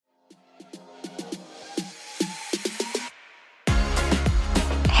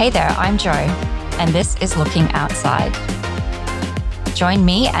Hey there, I'm Jo, and this is Looking Outside. Join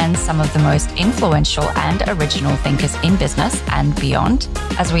me and some of the most influential and original thinkers in business and beyond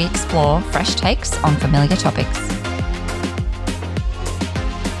as we explore fresh takes on familiar topics.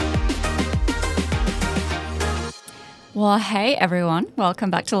 Well, hey everyone, welcome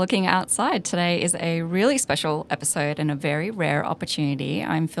back to Looking Outside. Today is a really special episode and a very rare opportunity.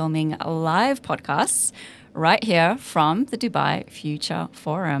 I'm filming live podcasts right here from the Dubai Future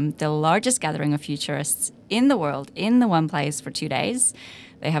Forum, the largest gathering of futurists in the world, in the one place for 2 days.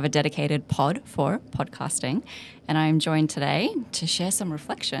 They have a dedicated pod for podcasting. And I'm joined today to share some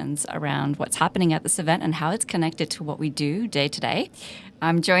reflections around what's happening at this event and how it's connected to what we do day to day.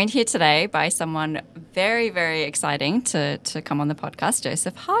 I'm joined here today by someone very, very exciting to come on the podcast,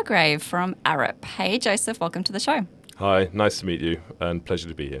 Josef Hargrave from Arup. Hey, Josef, welcome to the show. Hi, nice to meet you and pleasure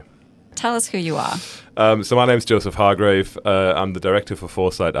to be here. Tell us who you are. So my name's Josef Hargrave. I'm the Director for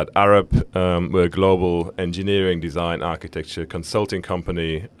Foresight at Arup. We're a global engineering, design, architecture consulting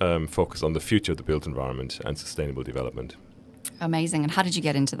company focused on the future of the built environment and sustainable development. Amazing. And how did you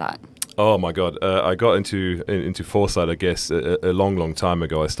get into that? Oh my God, I got into Foresight, I guess, a long time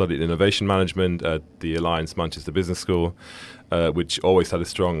ago. I studied innovation management at the Alliance Manchester Business School, which always had a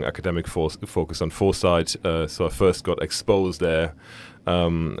strong academic focus on foresight. So I first got exposed there.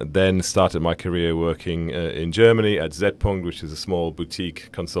 Then started my career working in Germany at Z, which is a small boutique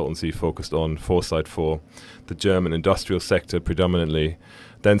consultancy focused on foresight for the German industrial sector predominantly.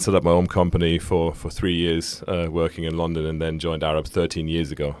 Then set up my own company for 3 years working in London, and then joined Arup 13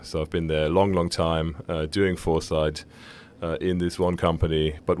 years ago. So I've been there a long time doing foresight in this one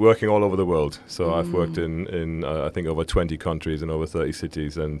company, but working all over the world. So I've worked in I think over 20 countries and over 30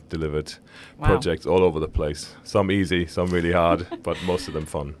 cities and delivered projects all over the place. Some easy, some really hard, but most of them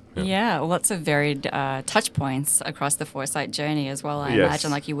fun. Yeah, lots of varied touch points across the foresight journey as well. I imagine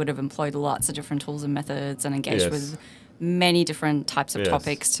like you would have employed lots of different tools and methods and engaged with many different types of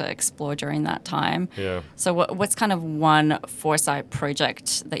topics to explore during that time. Yeah. So what's kind of one foresight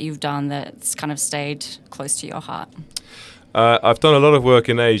project that you've done that's kind of stayed close to your heart? I've done a lot of work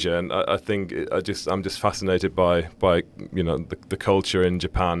in Asia, and I think I'm just fascinated by the culture in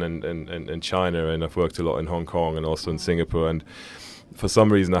Japan and China, and I've worked a lot in Hong Kong and also in Singapore, and for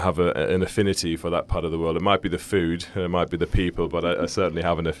some reason I have an affinity for that part of the world. It might be the food, it might be the people, but I certainly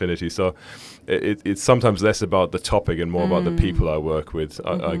have an affinity. So it's sometimes less about the topic and more about the people I work with,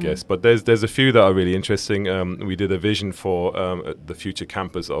 I guess. But there's a few that are really interesting. We did a vision for the future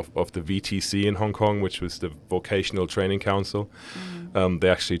campus of the VTC in Hong Kong, which was the Vocational Training Council. They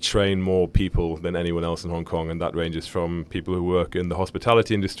actually train more people than anyone else in Hong Kong, and that ranges from people who work in the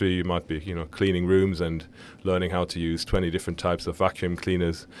hospitality industry. You might be, cleaning rooms and learning how to use 20 different types of vacuum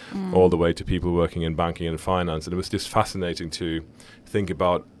cleaners, all the way to people working in banking and finance. And it was just fascinating to think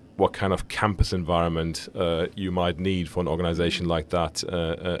about what kind of campus environment you might need for an organization like that,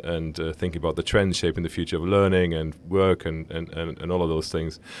 and think about the trends shaping the future of learning and work and all of those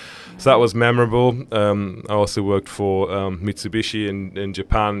things. So that was memorable. I also worked for Mitsubishi in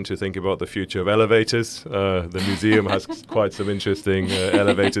Japan to think about the future of elevators. The museum has quite some interesting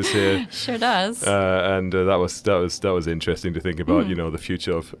elevators here. Sure does. And that was interesting to think about, the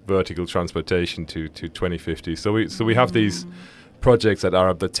future of vertical transportation to 2050. So we have these projects at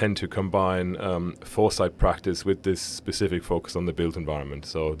Arup that tend to combine foresight practice with this specific focus on the built environment.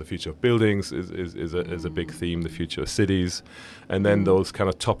 So the future of buildings is a big theme, the future of cities, and then those kind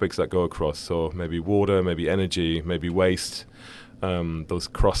of topics that go across. So maybe water, maybe energy, maybe waste, those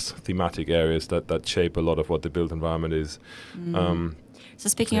cross-thematic areas that shape a lot of what the built environment is. So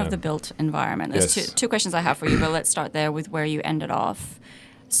speaking of the built environment, there's two questions I have for you, but let's start there with where you ended off.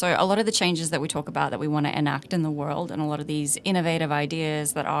 So a lot of the changes that we talk about that we want to enact in the world, and a lot of these innovative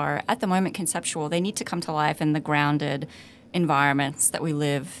ideas that are at the moment conceptual, they need to come to life in the grounded environments that we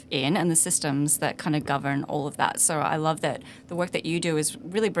live in and the systems that kind of govern all of that. So I love that the work that you do is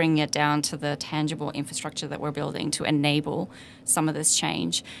really bringing it down to the tangible infrastructure that we're building to enable some of this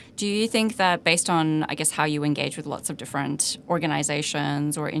change. Do you think that based on, I guess, how you engage with lots of different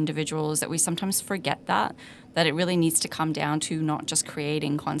organizations or individuals, that we sometimes forget that it really needs to come down to not just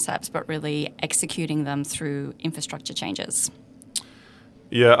creating concepts, but really executing them through infrastructure changes?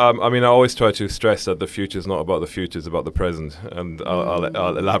 Yeah, I always try to stress that the future is not about the future, it's about the present, and I'll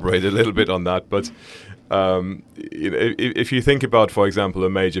elaborate a little bit on that. But if you think about, for example, a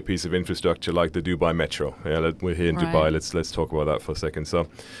major piece of infrastructure like the Dubai Metro, we're here in Dubai. Let's talk about that for a second. So,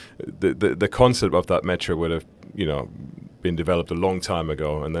 the concept of that metro would have, been developed a long time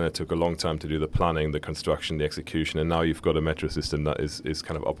ago, and then it took a long time to do the planning, the construction, the execution, and now you've got a metro system that is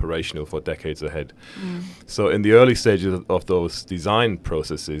kind of operational for decades ahead. So in the early stages of those design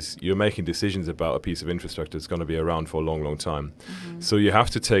processes, you're making decisions about a piece of infrastructure that's going to be around for a long, long time. So you have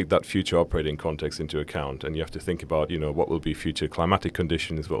to take that future operating context into account, and you have to think about, what will be future climatic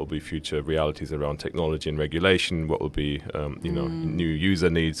conditions, what will be future realities around technology and regulation, what will be, new user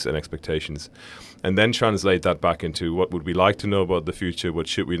needs and expectations, and then translate that back into what would we like to know about the future, what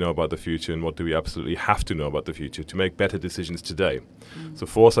should we know about the future, and what do we absolutely have to know about the future to make better decisions today. So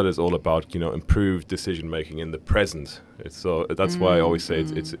foresight is all about, improved decision making in the present. That's why I always say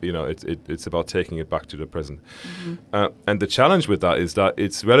it's about taking it back to the present. And the challenge with that is that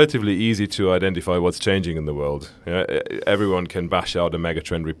it's relatively easy to identify what's changing in the world. Everyone can bash out a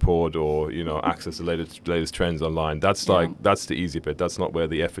megatrend report or access the latest trends online. That's the easy bit. That's not where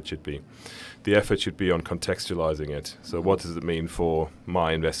the effort should be. The effort should be on contextualizing it. So what does it mean for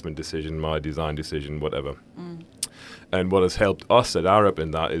my investment decision, my design decision, whatever? And what has helped us at Arup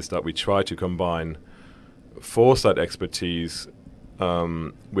in that is that we try to combine foresight expertise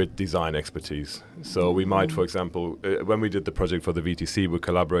with design expertise. So we might, for example, when we did the project for the VTC, we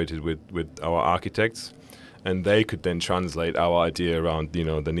collaborated with our architects, and they could then translate our idea around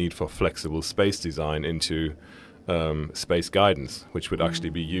the need for flexible space design into space guidance, which would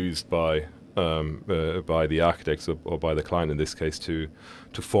actually be used by the architects or by the client in this case to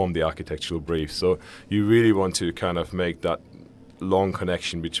form the architectural brief. So you really want to kind of make that long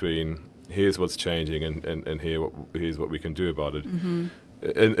connection between here's what's changing and here's what we can do about it.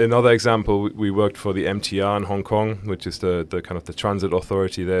 Another example, we worked for the MTR in Hong Kong, which is the kind of the transit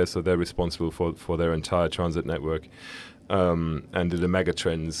authority there. So they're responsible for their entire transit network. And did a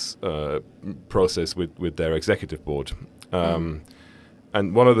megatrends process with their executive board.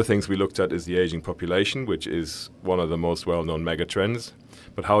 And one of the things we looked at is the aging population, which is one of the most well-known megatrends.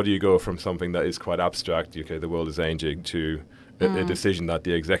 But how do you go from something that is quite abstract, the world is aging, to a decision that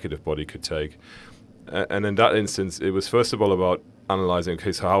the executive body could take? And in that instance, it was first of all about analyzing,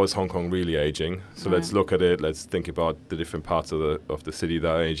 so how is Hong Kong really aging? So let's look at it, let's think about the different parts of the city that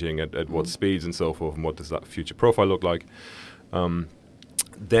are aging, at what speeds and so forth, and what does that future profile look like?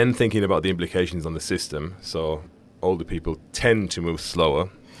 Then thinking about the implications on the system. So older people tend to move slower,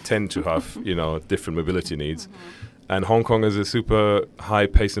 tend to have, different mobility needs. And Hong Kong is a super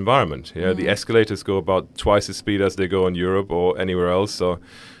high-paced environment. The escalators go about twice the speed as they go in Europe or anywhere else. So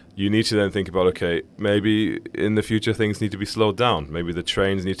you need to then think about, okay, maybe in the future things need to be slowed down. Maybe the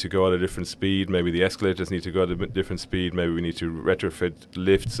trains need to go at a different speed. Maybe the escalators need to go at a different speed. Maybe we need to retrofit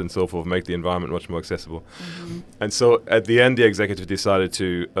lifts and so forth, make the environment much more accessible. And so at the end, the executive decided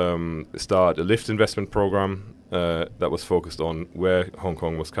to start a lift investment program that was focused on where Hong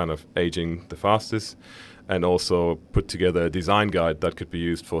Kong was kind of aging the fastest, and also put together a design guide that could be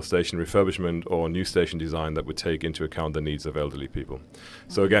used for station refurbishment or new station design that would take into account the needs of elderly people.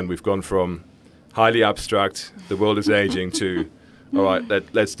 So again, we've gone from highly abstract, the world is aging, to all right,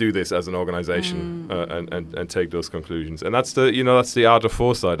 let's do this as an organization and take those conclusions. And that's the art of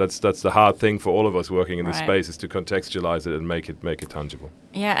foresight. That's the hard thing for all of us working in the space, is to contextualize it and make it tangible.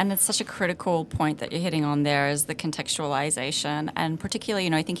 Yeah, and it's such a critical point that you're hitting on there, is the contextualization, and particularly,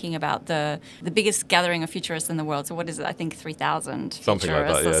 thinking about the biggest gathering of futurists in the world. So what is it? I think 3,000 something like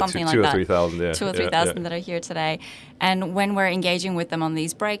that, yeah. Something two like or 3,000, yeah. 2,000 or 3,000 that are here today. And when we're engaging with them on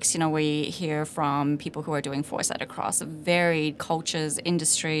these breaks, we hear from people who are doing foresight across varied cultures,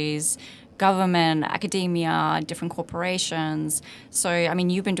 industries, government, academia, different corporations. So, I mean,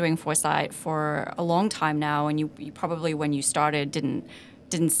 you've been doing foresight for a long time now, and you probably, when you started,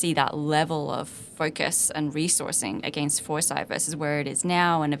 didn't see that level of focus and resourcing against foresight versus where it is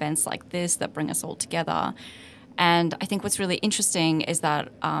now, and events like this that bring us all together. And I think what's really interesting is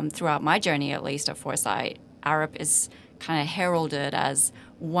that throughout my journey, at least, at Foresight, Arup is kind of heralded as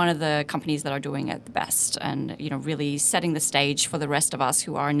one of the companies that are doing it the best, and really setting the stage for the rest of us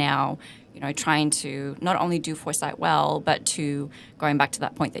who are now trying to not only do foresight well, but to, going back to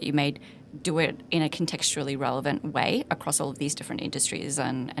that point that you made, do it in a contextually relevant way across all of these different industries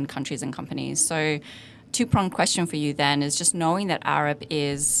and countries and companies. So, two-pronged question for you then is just knowing that Arup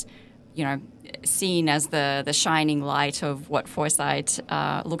is seen as the shining light of what foresight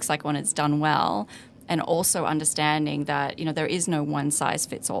looks like when it's done well, and also understanding that there is no one size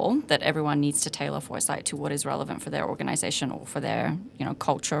fits all, that everyone needs to tailor foresight to what is relevant for their organization or for their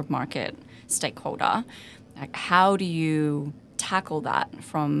culture, market, stakeholder. Like, how do you tackle that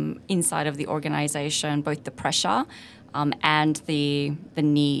from inside of the organization, both the pressure and the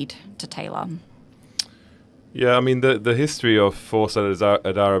need to tailor? Yeah, I mean, the history of foresight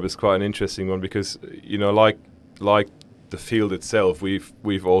at Arup is quite an interesting one, because like the field itself,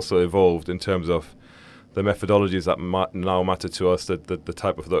 we've also evolved in terms of the methodologies that now matter to us, the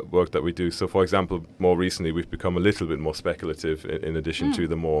type of work that we do. So, for example, more recently, we've become a little bit more speculative in addition to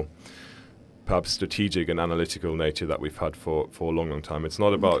the more perhaps strategic and analytical nature that we've had for a long time. It's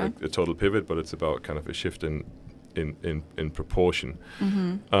not about a total pivot, but it's about kind of a shift in proportion.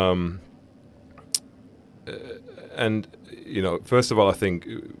 And, first of all, I think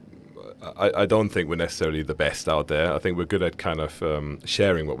I don't think we're necessarily the best out there. I think we're good at kind of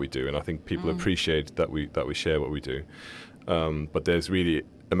sharing what we do, and I think people appreciate that we share what we do. But there's really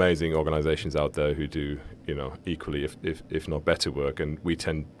amazing organizations out there who do, equally, if not better work, and we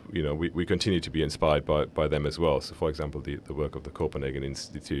tend, we continue to be inspired by them as well. So, for example, the work of the Copenhagen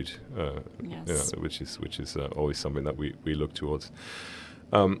Institute, which is always something that we look towards.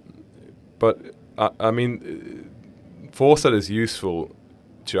 But I mean, foresight is useful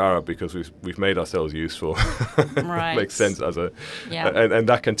to Arup because we've made ourselves useful. Right. Makes sense as and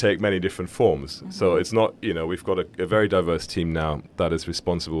that can take many different forms. So it's not, we've got a very diverse team now that is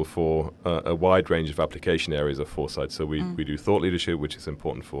responsible for a wide range of application areas of foresight. So we do thought leadership, which is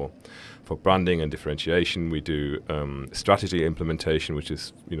important for branding and differentiation. We do strategy implementation, which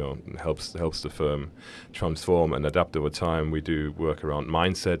is, helps the firm transform and adapt over time. We do work around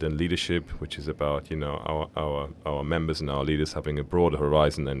mindset and leadership, which is about, our members and our leaders having a broader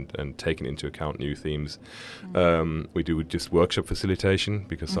horizon and taking into account new themes. We do just workshop facilitation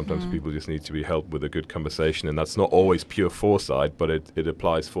because sometimes people just need to be helped with a good conversation, and that's not always pure foresight, but it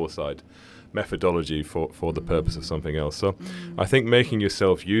applies foresight methodology for the purpose of something else. So I think making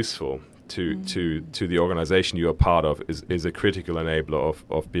yourself useful to the organization you are part of is a critical enabler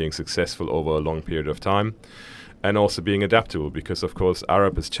of being successful over a long period of time, and also being adaptable because, of course,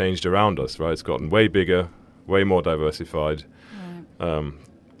 Arup has changed around us, right? It's gotten way bigger, way more diversified,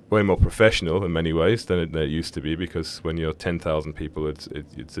 way more professional in many ways than it used to be, because when you're 10,000 people, it's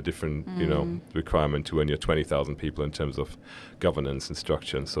a different requirement to when you're 20,000 people in terms of governance and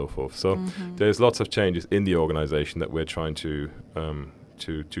structure and so forth. So there's lots of changes in the organization that we're trying to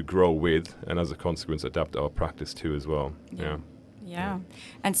grow with, and as a consequence adapt our practice to as well. Yeah.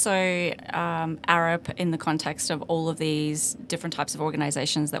 And so Arup, in the context of all of these different types of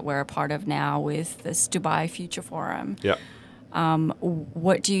organizations that we're a part of now with this Dubai Future Forum,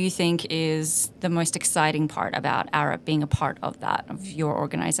 what do you think is the most exciting part about Arup being a part of that, of your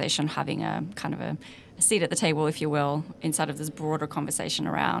organization having a kind of a seat at the table, if you will, inside of this broader conversation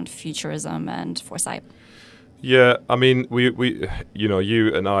around futurism and foresight? Yeah, I mean, we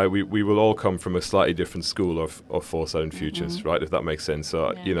you and I, we will all come from a slightly different school of foresight and futures, right? If that makes sense.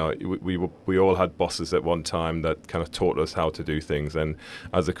 So, we all had bosses at one time that kind of taught us how to do things, and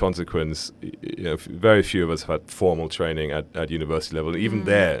as a consequence, very few of us have had formal training at university level. And even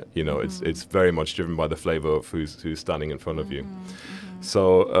there, it's very much driven by the flavor of who's standing in front of you.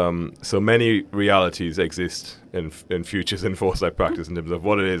 So many realities exist in futures and foresight practice in terms of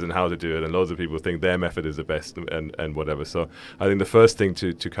what it is and how to do it, and loads of people think their method is the best and whatever. So I think the first thing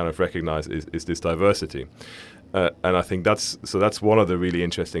to kind of recognize is this diversity, and I think that's one of the really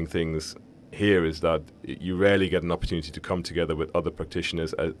interesting things here, is that you rarely get an opportunity to come together with other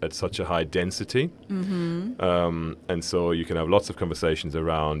practitioners at such a high density. And so you can have lots of conversations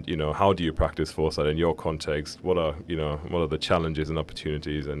around, how do you practice foresight in your context? What are the challenges and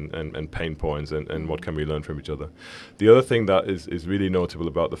opportunities and pain points, and what can we learn from each other? The other thing that is really notable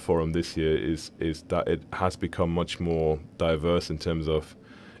about the forum this year is that it has become much more diverse in terms of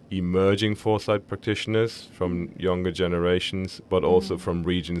emerging foresight practitioners from younger generations, but also from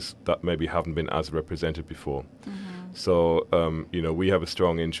regions that maybe haven't been as represented before. So, we have a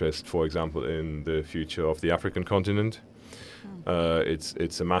strong interest, for example, in the future of the African continent.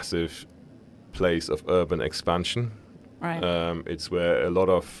 It's a massive place of urban expansion. Right. It's where a lot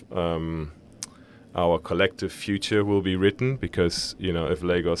of our collective future will be written, because if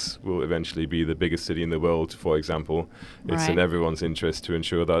Lagos will eventually be the biggest city in the world, for example, it's in everyone's interest to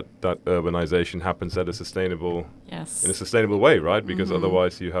ensure that urbanization happens at a sustainable way, right? Because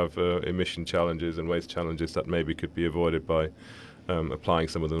otherwise you have emission challenges and waste challenges that maybe could be avoided by applying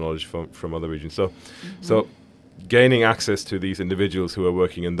some of the knowledge from other regions. So gaining access to these individuals who are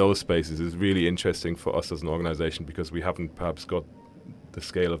working in those spaces is really interesting for us as an organization, because we haven't perhaps got the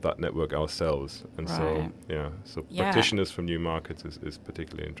scale of that network ourselves, and so practitioners from new markets is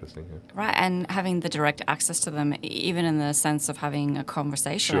particularly interesting here. Right, and having the direct access to them, even in the sense of having a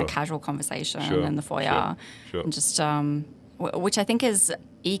conversation, a casual conversation in the foyer, and just which I think is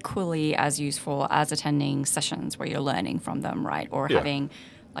equally as useful as attending sessions where you're learning from them, right? Or having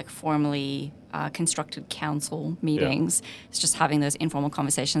like formally constructed council meetings. It's just having those informal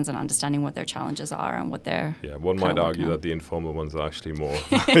conversations and understanding what their challenges are and what they're one might argue that the informal ones are actually more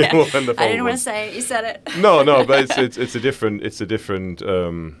than the I formal didn't want to ones. say it, you said it. No, but it's a different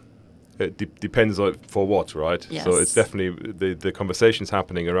it depends on for what, right? Yes. So it's definitely the conversations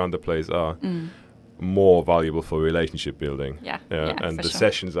happening around the place are more valuable for relationship building. And the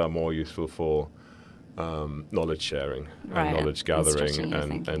sessions are more useful for knowledge sharing and knowledge gathering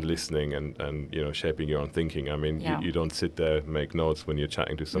and listening and shaping your own thinking. I mean, you don't sit there and make notes when you're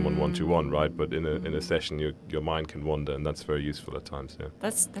chatting to someone one-to-one, right? But in a session, your mind can wander, and that's very useful at times. Yeah,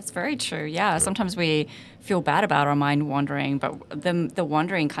 that's very true. Yeah, sometimes we feel bad about our mind wandering, but the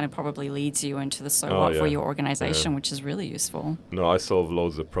wandering kind of probably leads you into the what for your organization, which is really useful. No, I solve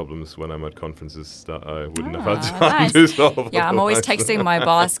loads of problems when I'm at conferences that I wouldn't have had time to solve. Yeah, I'm always texting my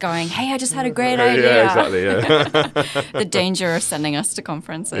boss going, hey, I just had a great idea. Exactly, The danger of sending us to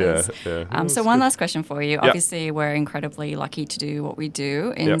conferences. So one last question for you. Obviously, we're incredibly lucky to do what we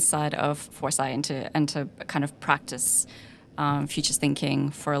do inside of Foresight and to kind of practice futures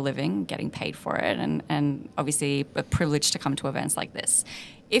thinking for a living, getting paid for it, and obviously a privilege to come to events like this.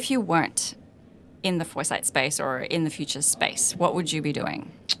 If you weren't in the Foresight space or in the futures space, what would you be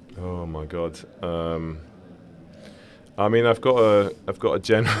doing? Oh my God. I mean, I've got a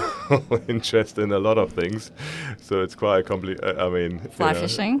general interest in a lot of things, so it's quite a complete. I mean, fly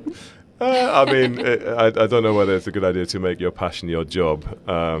fishing. I don't know whether it's a good idea to make your passion your job.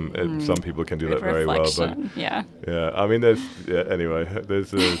 Some people can do that very well, but I mean, anyway.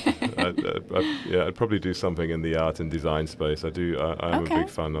 I'd probably do something in the art and design space. I'm a big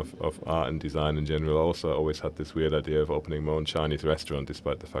fan of art and design in general. Also, I always had this weird idea of opening my own Chinese restaurant,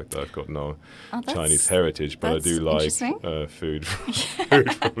 despite the fact that I've got no Chinese heritage, but I do like food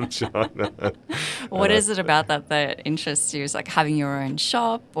from China. What is it about that interests you? Is like having your own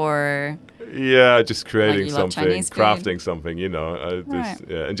shop or? Yeah, just creating something, food. crafting something, in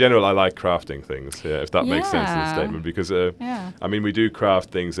general, I like crafting things, if that makes sense in the statement, because, I mean, we do craft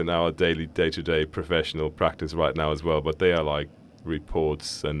things in our daily, day-to-day professional practice right now as well, but they are like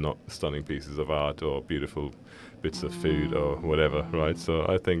reports and not stunning pieces of art or beautiful bits of food or whatever, right? So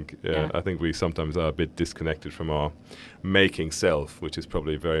I think we sometimes are a bit disconnected from our making self, which is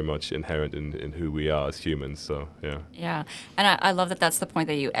probably very much inherent in who we are as humans. So and I love that that's the point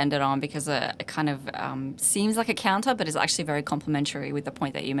that you ended on, because it kind of seems like a counter, but is actually very complementary with the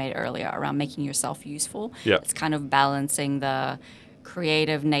point that you made earlier around making yourself useful. It's kind of balancing the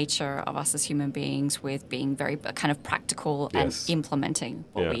creative nature of us as human beings with being very kind of practical and implementing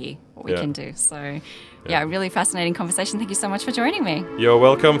what we can do. So really fascinating conversation. Thank you so much for joining me. You're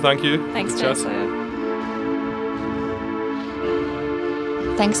welcome. Thank you. Thanks, Joseph.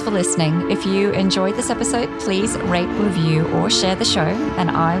 Thanks for listening. If you enjoyed this episode, please rate, review, or share the show, and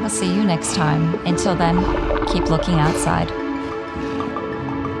I will see you next time. Until then, keep looking outside.